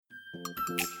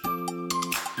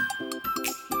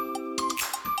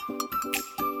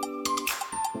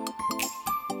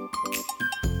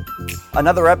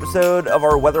Another episode of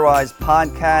our WeatherWise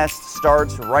podcast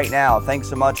starts right now. Thanks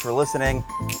so much for listening.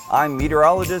 I'm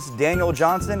meteorologist Daniel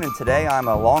Johnson, and today I'm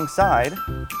alongside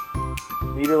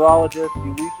meteorologist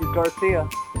Ulysses Garcia.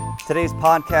 Today's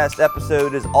podcast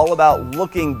episode is all about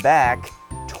looking back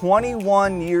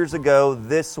 21 years ago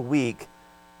this week.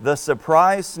 The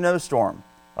surprise snowstorm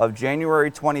of January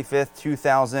 25th,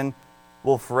 2000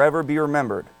 will forever be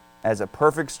remembered as a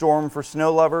perfect storm for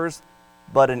snow lovers,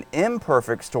 but an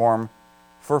imperfect storm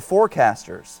for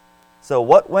forecasters. So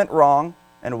what went wrong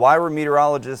and why were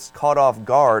meteorologists caught off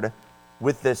guard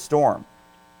with this storm?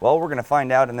 Well, we're going to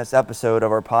find out in this episode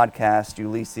of our podcast,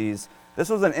 Ulysses. This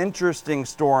was an interesting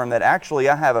storm that actually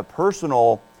I have a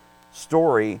personal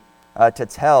story to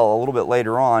tell a little bit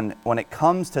later on. When it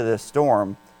comes to this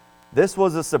storm, this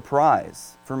was a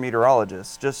surprise for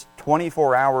meteorologists. Just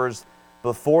 24 hours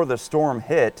before the storm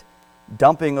hit,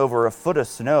 dumping over a foot of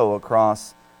snow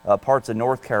across parts of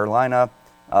North Carolina,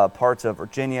 parts of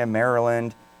Virginia,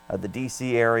 Maryland, the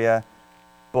D.C. area.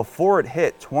 Before it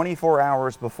hit, 24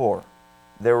 hours before,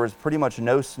 there was pretty much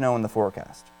no snow in the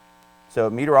forecast. So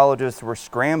meteorologists were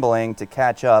scrambling to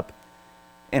catch up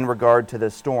in regard to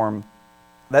this storm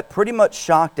that pretty much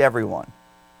shocked everyone.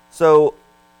 So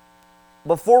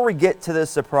before we get to this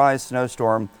surprise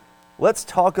snowstorm, let's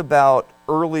talk about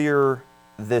earlier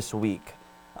this week.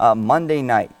 Monday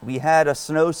night, we had a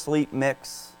snow-sleet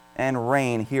mix and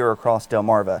rain here across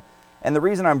Delmarva. And the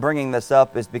reason I'm bringing this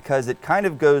up is because it kind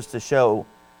of goes to show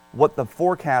what the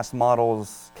forecast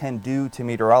models can do to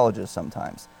meteorologists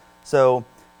sometimes. So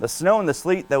the snow and the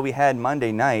sleet that we had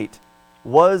Monday night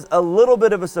was a little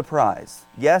bit of a surprise.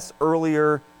 Yes,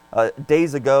 earlier,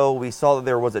 days ago, we saw that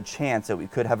there was a chance that we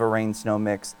could have a rain-snow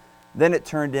mix. Then it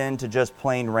turned into just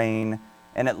plain rain,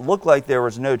 and it looked like there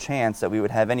was no chance that we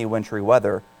would have any wintry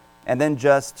weather. And then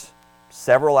just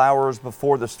several hours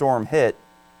before the storm hit,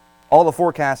 all the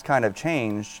forecasts kind of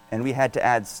changed, and we had to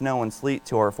add snow and sleet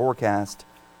to our forecast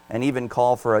and even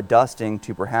call for a dusting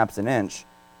to perhaps an inch,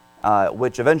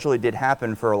 which eventually did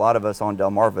happen for a lot of us on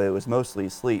Delmarva. It was mostly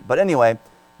sleet. But anyway,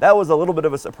 that was a little bit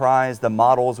of a surprise. The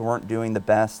models weren't doing the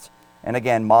best. And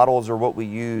again, models are what we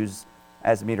use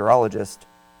as meteorologists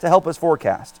to help us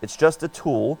forecast. It's just a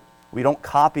tool. We don't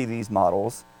copy these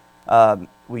models.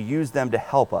 We use them to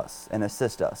help us and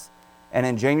assist us. And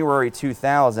in January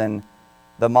 2000,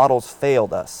 the models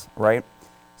failed us, right?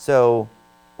 So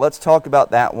let's talk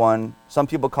about that one. Some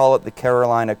people call it the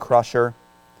Carolina Crusher.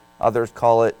 Others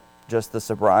call it just the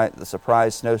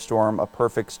surprise snowstorm, a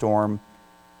perfect storm.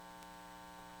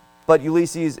 But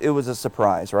Ulysses, it was a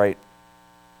surprise, right?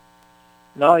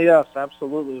 No, yes,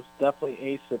 absolutely. It was definitely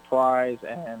a surprise.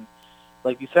 And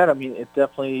like you said, I mean, it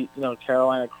definitely,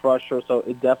 Carolina Crusher, so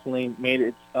it definitely made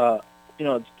it,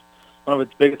 it's one of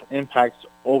its biggest impacts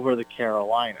over the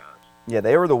Carolinas. Yeah,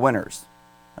 they were the winners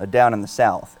down in the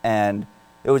South. And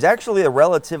it was actually a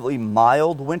relatively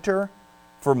mild winter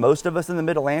for most of us in the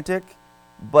Mid-Atlantic,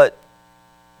 but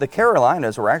the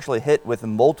Carolinas were actually hit with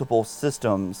multiple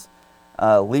systems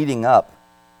leading up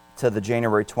to the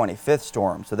January 25th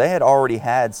storm. So they had already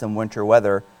had some winter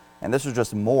weather, and this was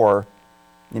just more,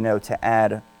 to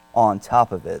add on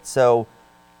top of it. So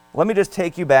let me just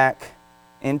take you back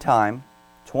in time,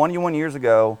 21 years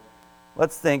ago.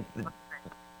 Let's think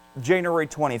January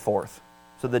 24th.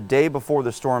 So the day before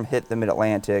the storm hit the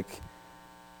Mid-Atlantic,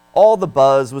 all the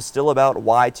buzz was still about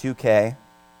Y2K,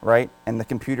 right? And the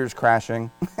computers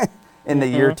crashing in the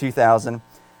year 2000.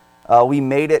 We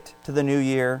made it to the new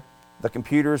year. The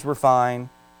computers were fine.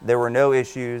 There were no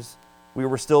issues. We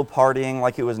were still partying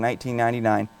like it was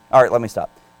 1999. All right, let me stop.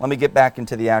 Let me get back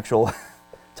into the actual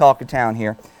talk of town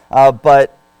here.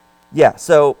 But yeah,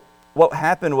 so what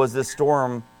happened was this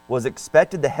storm was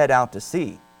expected to head out to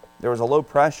sea. There was a low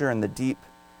pressure in the deep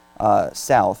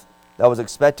south that was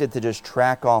expected to just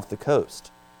track off the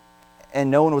coast. And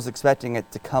no one was expecting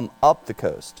it to come up the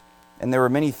coast. And there were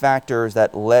many factors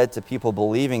that led to people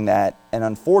believing that. And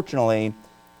unfortunately,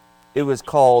 it was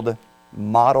called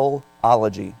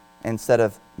modelology instead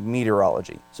of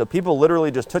meteorology. So people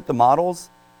literally just took the models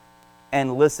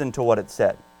and listened to what it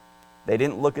said. They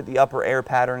didn't look at the upper air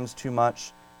patterns too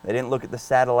much. They didn't look at the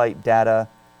satellite data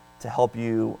to help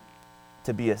you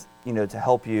to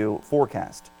help you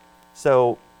forecast.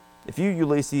 So if you,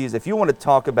 Ulysses, if you want to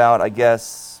talk about, I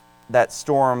guess, that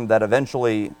storm that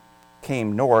eventually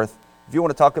came north, if you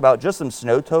want to talk about just some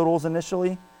snow totals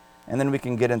initially, and then we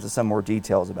can get into some more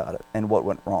details about it and what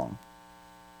went wrong.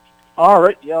 All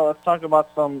right, yeah, let's talk about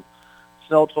some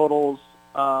snow totals.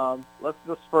 Let's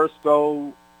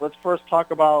first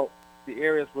talk about the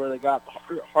areas where they got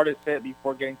the hardest hit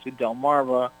before getting to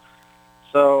Delmarva.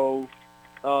 So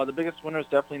the biggest winner is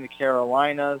definitely in the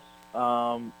Carolinas.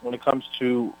 When it comes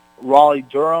to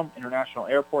Raleigh-Durham International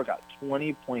Airport, got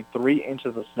 20.3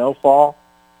 inches of snowfall.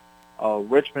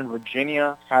 Richmond,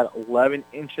 Virginia had 11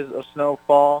 inches of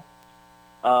snowfall.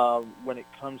 When it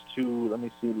comes to, let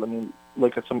me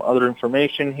look at some other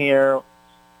information here.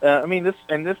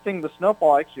 The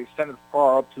snowfall actually extended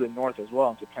far up to the north as well,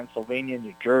 into Pennsylvania,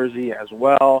 New Jersey as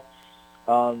well.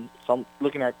 So I'm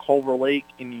looking at Culver Lake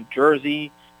in New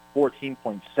Jersey,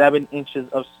 14.7 inches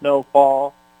of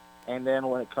snowfall. And then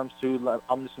when it comes to,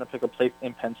 I'm just going to pick a place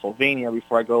in Pennsylvania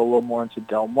before I go a little more into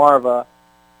Delmarva.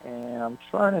 And I'm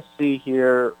trying to see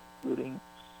here,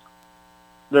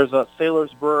 there's a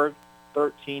Saylorsburg,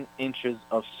 13 inches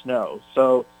of snow.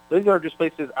 So these are just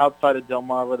places outside of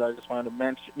Delmarva that I just wanted to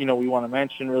mention, we want to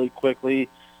mention really quickly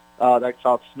that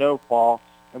saw snowfall.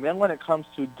 And then when it comes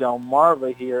to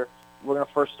Delmarva here, we're going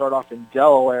to first start off in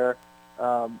Delaware.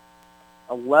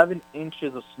 11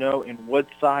 inches of snow in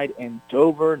Woodside and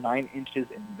Dover, 9 inches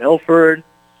in Milford,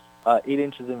 8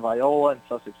 inches in Viola and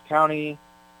Sussex County,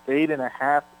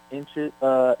 8.5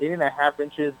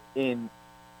 inches in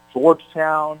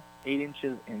Georgetown, 8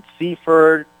 inches in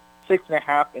Seaford,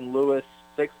 6.5 in Lewis,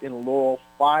 6 in Lowell,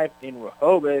 5 in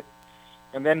Rehoboth,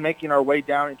 and then making our way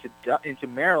down into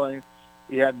Maryland,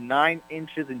 we had 9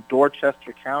 inches in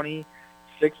Dorchester County,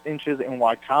 6 inches in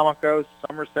Wicomico,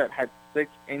 Somerset had 6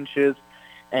 inches,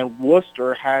 and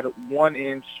Worcester had 1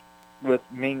 inch with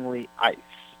mainly ice.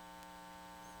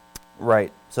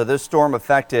 Right. So this storm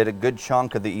affected a good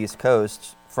chunk of the East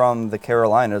Coast from the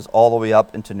Carolinas all the way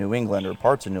up into New England or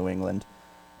parts of New England.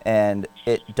 And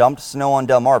it dumped snow on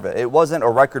Delmarva. It wasn't a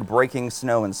record-breaking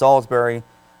snow in Salisbury.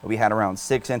 We had around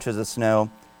 6 inches of snow,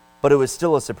 but it was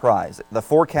still a surprise. The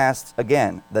forecast,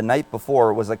 again, the night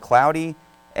before was a cloudy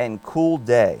and cool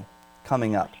day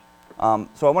coming up.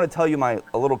 So I want to tell you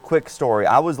a little quick story.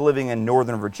 I was living in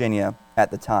Northern Virginia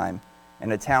at the time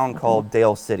in a town called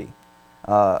Dale City,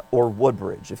 or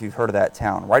Woodbridge, if you've heard of that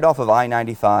town, right off of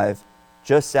I-95,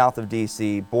 just south of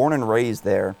D.C., born and raised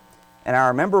there. And I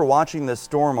remember watching this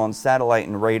storm on satellite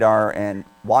and radar and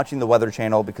watching the Weather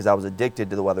Channel because I was addicted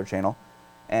to the Weather Channel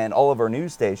and all of our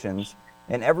news stations.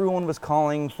 And everyone was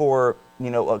calling for,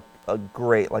 a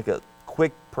great, like a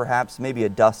quick, perhaps maybe a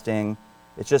dusting.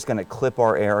 It's just going to clip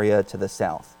our area to the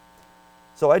south.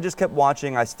 So I just kept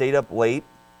watching. I stayed up late.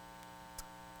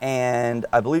 And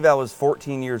I believe I was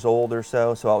 14 years old or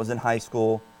so I was in high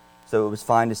school. So it was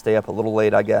fine to stay up a little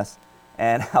late, I guess.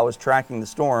 And I was tracking the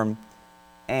storm.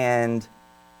 And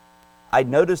I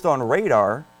noticed on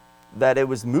radar that it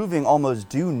was moving almost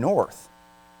due north,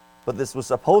 but this was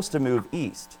supposed to move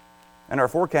east. And our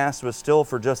forecast was still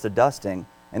for just a dusting,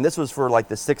 and this was for like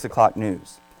the 6 o'clock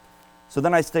news. So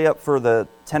then I stay up for the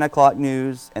 10 o'clock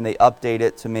news, and they update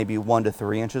it to maybe 1 to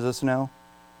 3 inches of snow.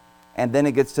 And then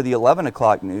it gets to the 11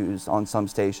 o'clock news on some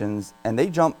stations, and they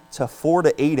jump to 4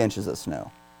 to 8 inches of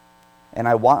snow. And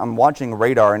I'm watching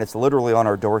radar, and it's literally on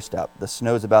our doorstep. The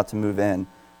snow's about to move in.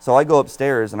 So I go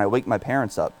upstairs, and I wake my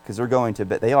parents up because they're going to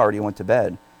bed. They already went to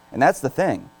bed. And that's the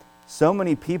thing. So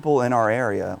many people in our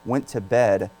area went to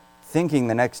bed thinking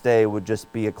the next day would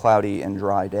just be a cloudy and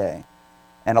dry day.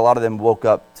 And a lot of them woke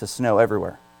up to snow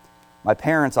everywhere. My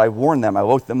parents, I warned them. I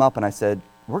woke them up, and I said,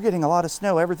 we're getting a lot of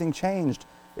snow. Everything changed.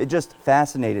 It just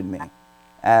fascinated me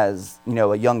as,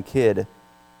 a young kid,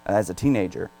 as a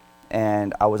teenager.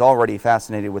 And I was already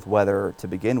fascinated with weather to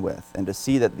begin with. And to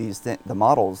see that the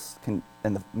models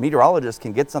and the meteorologists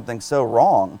can get something so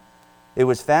wrong, it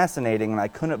was fascinating, and I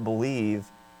couldn't believe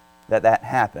that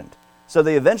happened. So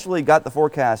they eventually got the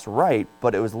forecast right,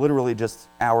 but it was literally just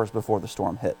hours before the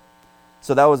storm hit.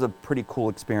 So that was a pretty cool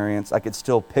experience. I could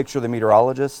still picture the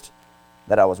meteorologist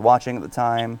that I was watching at the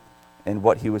time and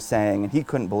what he was saying, and he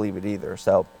couldn't believe it either.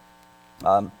 So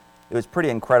it was pretty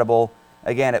incredible.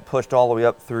 Again, it pushed all the way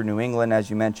up through New England. As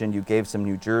you mentioned, you gave some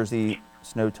New Jersey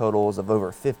snow totals of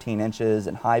over 15 inches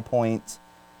in High Point.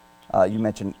 I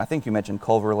think you mentioned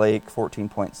Culver Lake,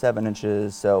 14.7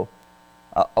 inches. So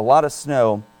a lot of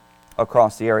snow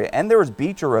across the area. And there was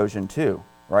beach erosion too,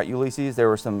 right, Ulysses? There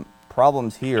were some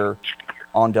problems here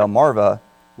on Delmarva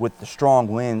with the strong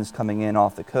winds coming in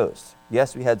off the coast.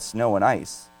 Yes, we had snow and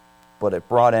ice, but it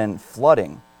brought in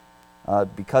flooding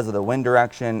because of the wind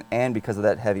direction and because of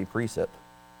that heavy precip.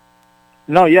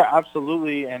 No, yeah,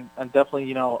 absolutely, and definitely,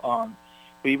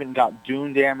 we even got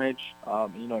dune damage,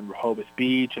 in Rehoboth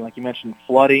Beach, and like you mentioned,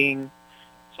 flooding.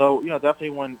 So, definitely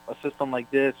when a system like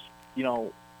this,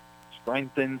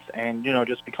 strengthens and,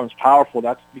 just becomes powerful,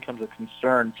 that becomes a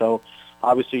concern. So,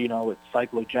 obviously, with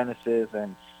cyclogenesis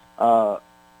and,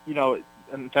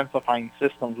 intensifying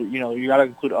systems, you got to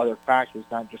include other factors.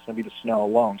 It's not just going to be the snow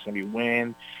alone. It's going to be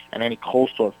wind and any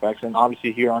coastal effects. And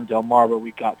obviously here on Delmarva,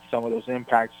 we got some of those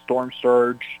impacts, storm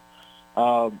surge.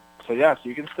 So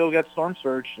you can still get storm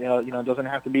surge. It doesn't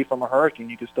have to be from a hurricane.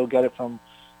 You can still get it from,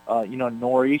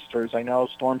 nor'easters. I know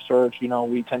storm surge.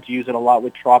 We tend to use it a lot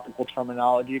with tropical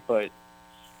terminology, but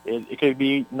it could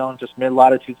be, just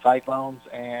mid-latitude cyclones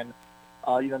and,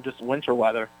 just winter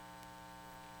weather.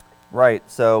 Right.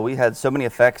 So we had so many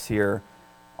effects here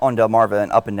on Delmarva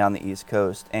and up and down the East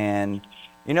Coast. And,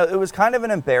 it was kind of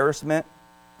an embarrassment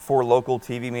for local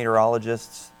TV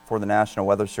meteorologists, for the National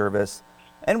Weather Service.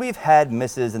 And we've had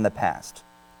misses in the past.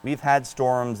 We've had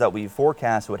storms that we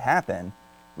forecast would happen.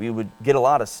 We would get a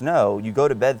lot of snow. You go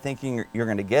to bed thinking you're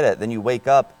going to get it. Then you wake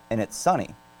up and it's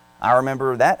sunny. I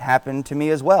remember that happened to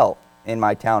me as well in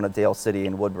my town of Dale City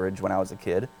in Woodbridge when I was a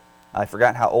kid. I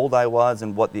forgot how old I was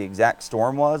and what the exact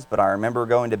storm was, but I remember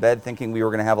going to bed thinking we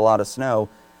were going to have a lot of snow,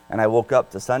 and I woke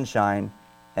up to sunshine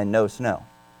and no snow.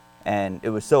 And it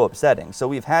was so upsetting. So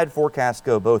we've had forecasts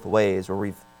go both ways where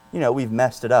we've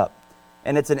messed it up.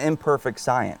 And it's an imperfect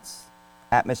science,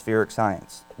 atmospheric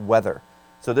science, weather.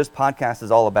 So this podcast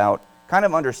is all about kind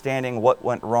of understanding what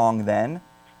went wrong then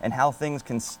and how things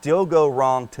can still go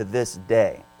wrong to this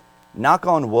day. Knock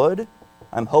on wood,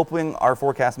 I'm hoping our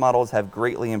forecast models have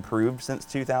greatly improved since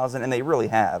 2000, and they really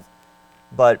have.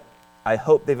 But I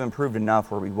hope they've improved enough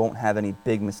where we won't have any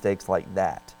big mistakes like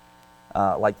that,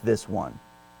 like this one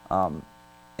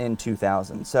in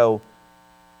 2000. So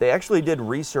they actually did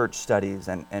research studies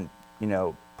and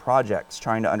projects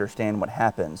trying to understand what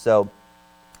happened. So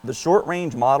the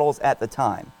short-range models at the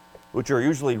time, which are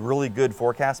usually really good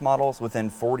forecast models within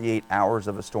 48 hours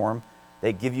of a storm,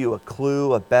 they give you a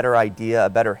clue, a better idea, a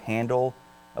better handle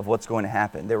of what's going to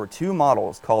happen. There were two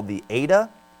models called the ADA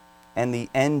and the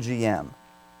NGM.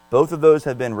 Both of those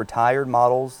have been retired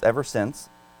models ever since.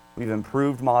 We've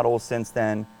improved models since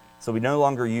then, so we no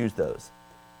longer use those.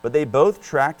 But they both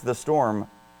tracked the storm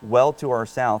well to our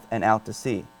south and out to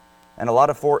sea. And a lot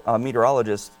of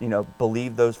meteorologists,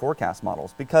 believe those forecast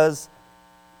models because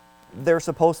they're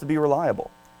supposed to be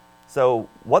reliable. So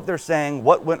what they're saying,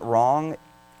 what went wrong,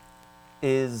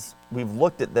 is we've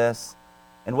looked at this,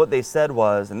 and what they said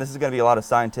was, and this is going to be a lot of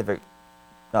scientific,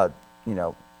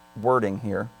 wording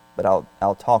here, but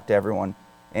I'll talk to everyone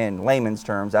in layman's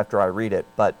terms after I read it.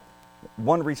 But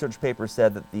one research paper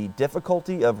said that the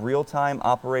difficulty of real-time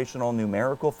operational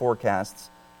numerical forecasts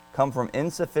come from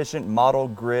insufficient model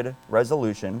grid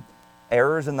resolution,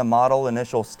 errors in the model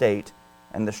initial state,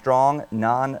 and the strong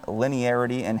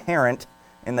non-linearity inherent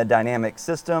in the dynamic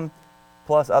system,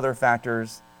 plus other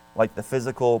factors like the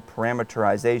physical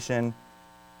parameterization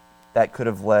that could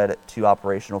have led to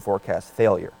operational forecast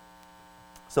failure.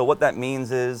 So what that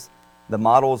means is the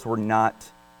models were not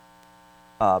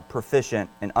proficient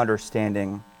in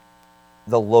understanding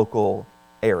the local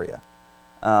area.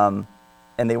 And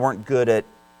they weren't good at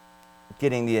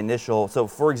getting the initial. So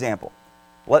for example,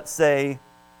 let's say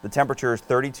the temperature is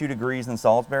 32 degrees in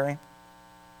Salisbury,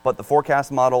 but the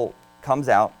forecast model comes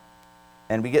out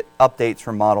and we get updates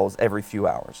from models every few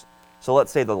hours. So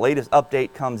let's say the latest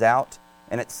update comes out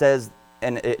and it says,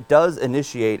 and it does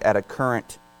initiate at a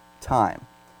current time,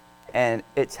 and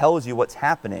it tells you what's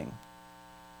happening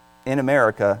in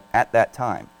America at that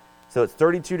time. So it's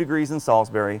 32 degrees in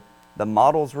Salisbury, the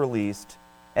model's released,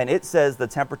 and it says the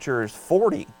temperature is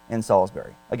 40 in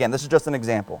Salisbury. Again, this is just an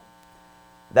example.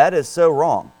 That is so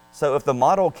wrong. So if the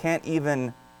model can't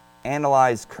even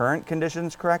analyze current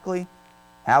conditions correctly,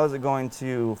 how is it going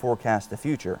to forecast the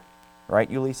future? Right,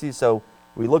 Ulysses? So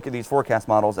we look at these forecast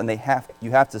models, and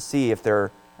you have to see if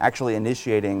they're actually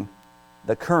initiating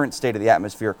the current state of the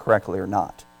atmosphere correctly or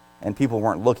not. And people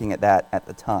weren't looking at that at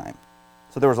the time.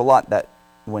 So there was a lot that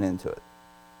went into it.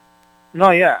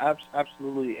 No, yeah,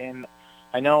 absolutely. And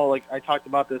I know, like, I talked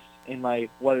about this in my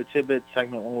Weather Tidbit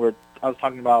segment when I was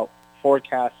talking about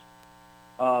forecasts,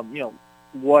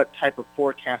 what type of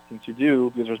forecasting to do,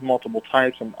 because there's multiple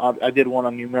types. And I did one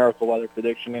on numerical weather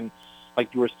prediction, and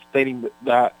like you were stating,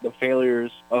 that the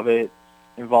failures of it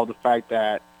involve the fact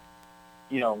that,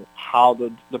 how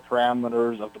the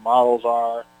parameters of the models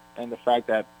are, and the fact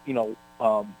that,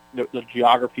 the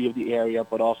geography of the area,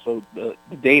 but also the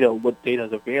data, what data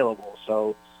is available.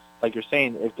 So, like you're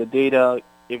saying, if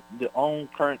the own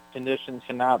current conditions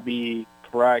cannot be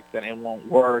correct, then it won't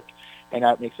work, and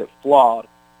that makes it flawed.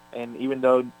 And even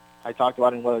though I talked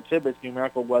about in Weather Tidbits,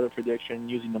 numerical weather prediction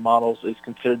using the models is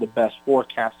considered the best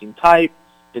forecasting type,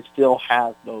 it still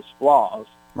has those flaws.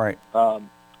 Right.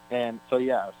 And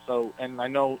I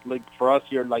know, like, for us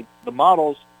here, like, the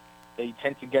models, they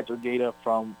tend to get their data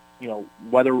from,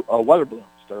 weather balloons.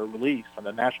 that are released from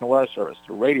the National Weather Service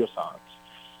through radio sonics,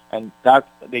 and that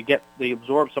they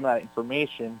absorb some of that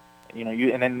information,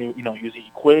 and then use the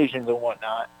equations and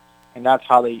whatnot, and that's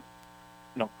how they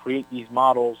create these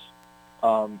models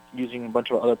using a bunch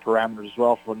of other parameters as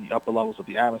well from the upper levels of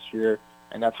the atmosphere,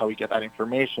 and that's how we get that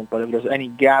information. But if there's any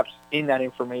gaps in that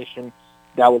information,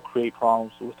 that will create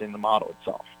problems within the model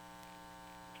itself.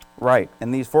 Right.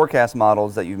 And these forecast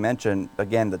models that you mentioned,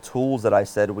 again, the tools that I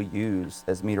said we use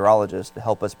as meteorologists to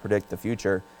help us predict the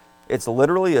future, it's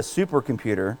literally a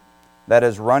supercomputer that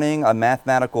is running a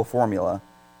mathematical formula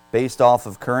based off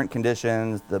of current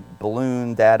conditions, the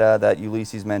balloon data that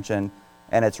Ulysses mentioned,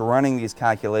 and it's running these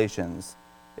calculations.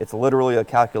 It's literally a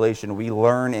calculation we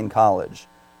learn in college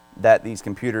that these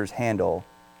computers handle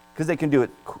because they can do it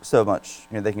so much,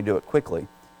 they can do it quickly.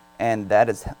 And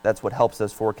that's what helps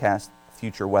us forecast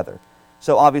future weather.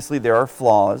 So obviously there are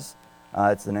flaws.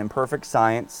 It's an imperfect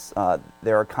science.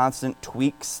 There are constant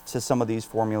tweaks to some of these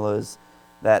formulas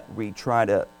that we try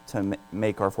to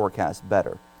make our forecasts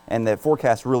better. And the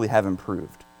forecasts really have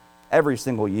improved. Every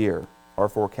single year, our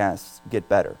forecasts get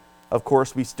better. Of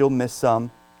course, we still miss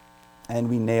some, and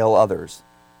we nail others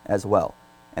as well.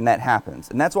 And that happens.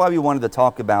 And that's why we wanted to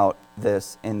talk about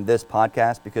this in this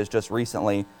podcast, because just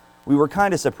recently, we were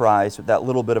kind of surprised with that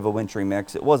little bit of a wintry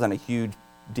mix. It wasn't a huge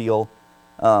deal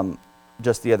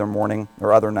just the other morning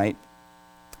or other night.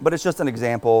 But it's just an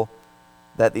example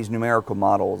that these numerical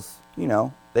models,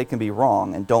 they can be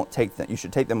wrong, and don't take them. You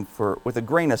should take them with a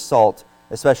grain of salt,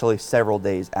 especially several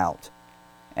days out.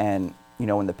 And,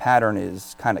 when the pattern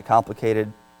is kind of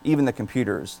complicated, even the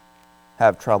computers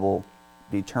have trouble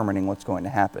determining what's going to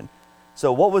happen.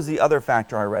 So what was the other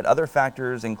factor I read? Other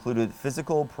factors included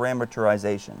physical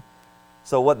parameterization.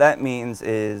 So what that means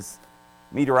is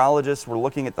meteorologists were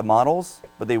looking at the models,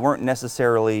 but they weren't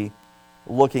necessarily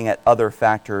looking at other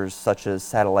factors such as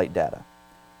satellite data.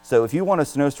 So if you want a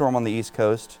snowstorm on the East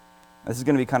Coast, this is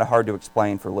going to be kind of hard to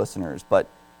explain for listeners, but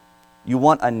you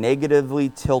want a negatively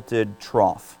tilted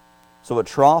trough. So a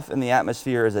trough in the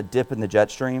atmosphere is a dip in the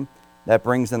jet stream that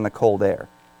brings in the cold air.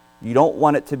 You don't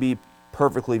want it to be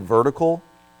perfectly vertical.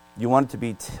 You want it to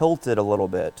be tilted a little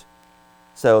bit.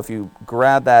 So if you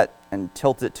grab that and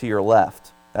tilt it to your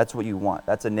left, that's what you want.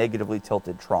 That's a negatively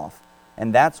tilted trough.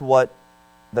 And that's what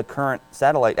the current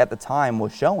satellite at the time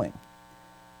was showing.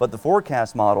 But the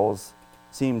forecast models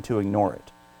seem to ignore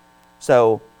it.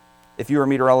 So if you were a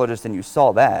meteorologist and you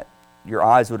saw that, your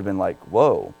eyes would have been like,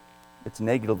 whoa, it's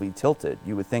negatively tilted.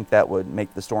 You would think that would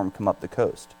make the storm come up the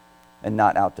coast and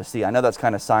not out to sea. I know that's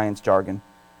kind of science jargon,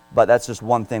 but that's just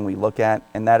one thing we look at,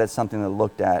 and that is something that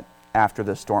looked at after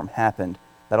the storm happened,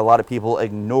 that a lot of people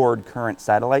ignored current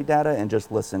satellite data and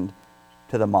just listened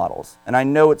to the models. And I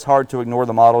know it's hard to ignore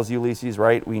the models, Ulysses,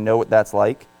 right? We know what that's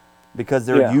like, because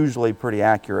they're usually pretty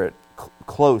accurate,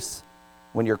 close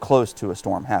when you're close to a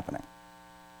storm happening.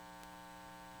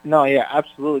 No, yeah,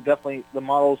 absolutely, definitely. The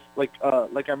models, like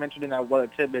I mentioned in that Weather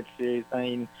Tidbits series,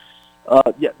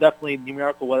 definitely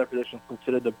numerical weather predictions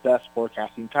considered the best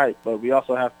forecasting type. But we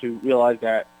also have to realize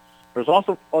that there's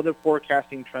also other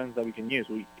forecasting trends that we can use.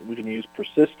 We can use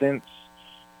persistence,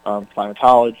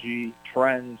 climatology,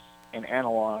 trends, and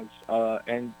analogs.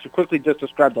 And to quickly just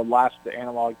describe the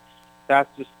analog,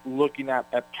 that's just looking at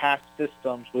past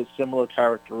systems with similar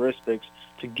characteristics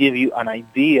to give you an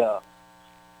idea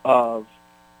of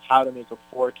how to make a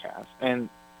forecast. And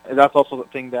that's also the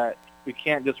thing, that we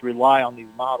can't just rely on these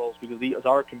models, because these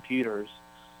are computers.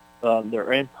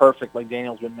 They're imperfect, like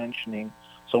Daniel's been mentioning.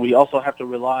 So we also have to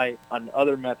rely on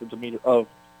other methods of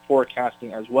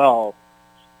forecasting as well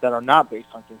that are not based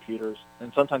on computers.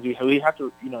 And sometimes we have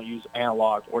to use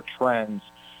analog or trends.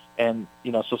 And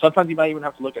so sometimes you might even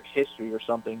have to look at history or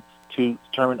something to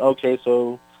determine, okay,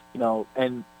 so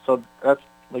and so that's,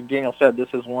 like Daniel said, this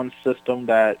is one system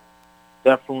that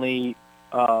definitely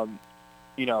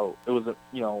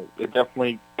it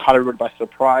definitely caught everybody by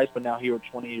surprise. But now here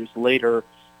 20 years later,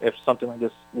 if something like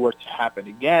this were to happen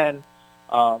again,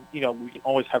 we can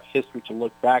always have history to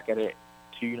look back at it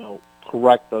to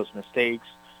correct those mistakes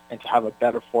and to have a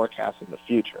better forecast in the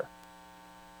future.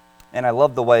 And I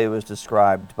love the way it was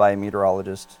described by a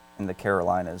meteorologist in the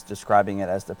Carolinas, describing it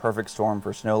as the perfect storm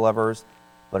for snow lovers,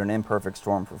 but an imperfect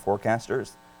storm for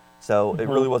forecasters. So it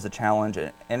really was a challenge,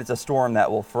 and it's a storm that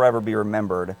will forever be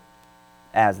remembered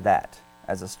as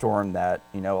a storm that,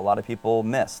 a lot of people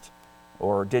missed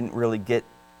or didn't really get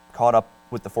caught up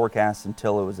with the forecast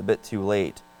until it was a bit too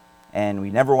late. And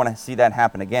we never want to see that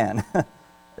happen again,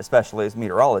 especially as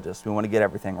meteorologists. We want to get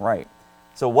everything right.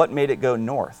 So what made it go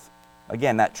north?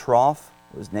 Again, that trough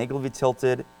was negatively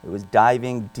tilted. It was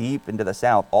diving deep into the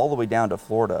south, all the way down to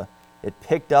Florida It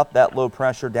picked up that low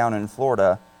pressure down in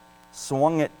Florida,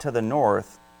 swung it to the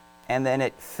north, and then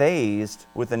it phased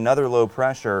with another low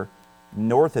pressure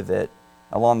north of it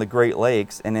along the Great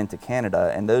Lakes and into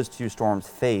Canada, and those two storms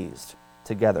phased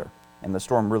together, and the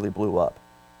storm really blew up.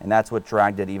 And that's what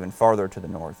dragged it even farther to the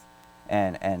north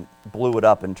and blew it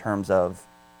up in terms of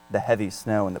the heavy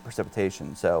snow and the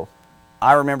precipitation. So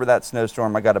I remember that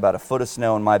snowstorm. I got about a foot of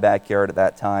snow in my backyard at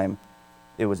that time.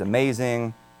 It was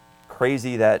amazing,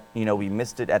 crazy that, we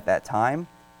missed it at that time.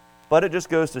 But it just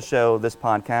goes to show this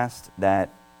podcast that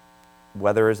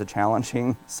weather is a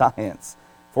challenging science.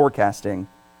 Forecasting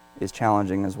is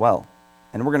challenging as well.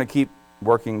 And we're going to keep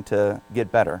working to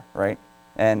get better, right?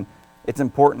 And it's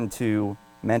important to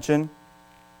mention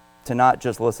to not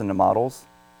just listen to models.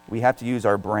 We have to use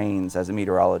our brains as a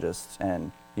meteorologist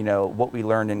and, what we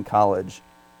learned in college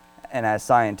and as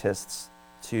scientists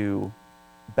to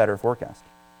better forecast.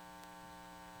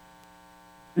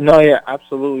 No, yeah,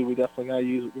 absolutely. We definitely got to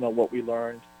use, what we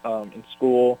learned in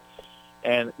school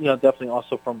and, definitely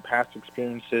also from past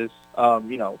experiences,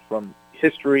 from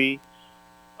history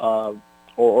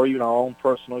or even our own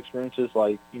personal experiences,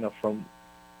 like, from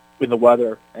in the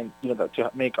weather and,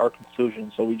 to make our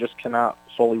conclusions. So we just cannot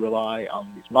solely rely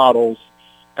on these models.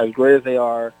 As great as they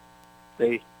are,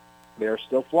 they are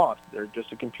still flawed. They're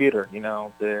just a computer,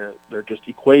 they're just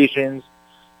equations.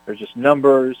 They're just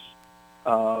numbers,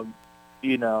 and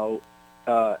keep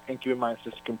in mind it's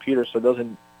just a computer, so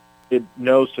it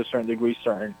knows to a certain degree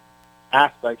certain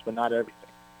aspects, but not everything.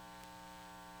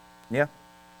 Yeah,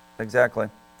 exactly.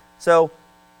 So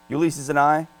Ulysses and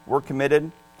I, we're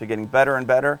committed to getting better and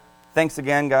better. Thanks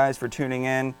again, guys, for tuning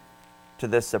in to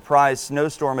this surprise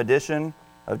snowstorm edition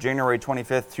of January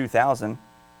 25th, 2000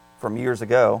 from years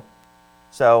ago.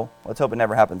 So let's hope it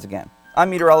never happens again. I'm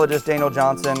meteorologist Daniel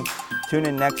Johnson. Tune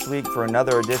in next week for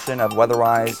another edition of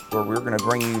Weatherwise, where we're going to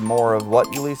bring you more of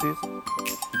what, Ulysses?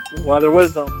 Weather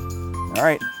wisdom. All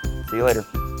right. See you later.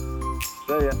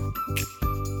 See ya.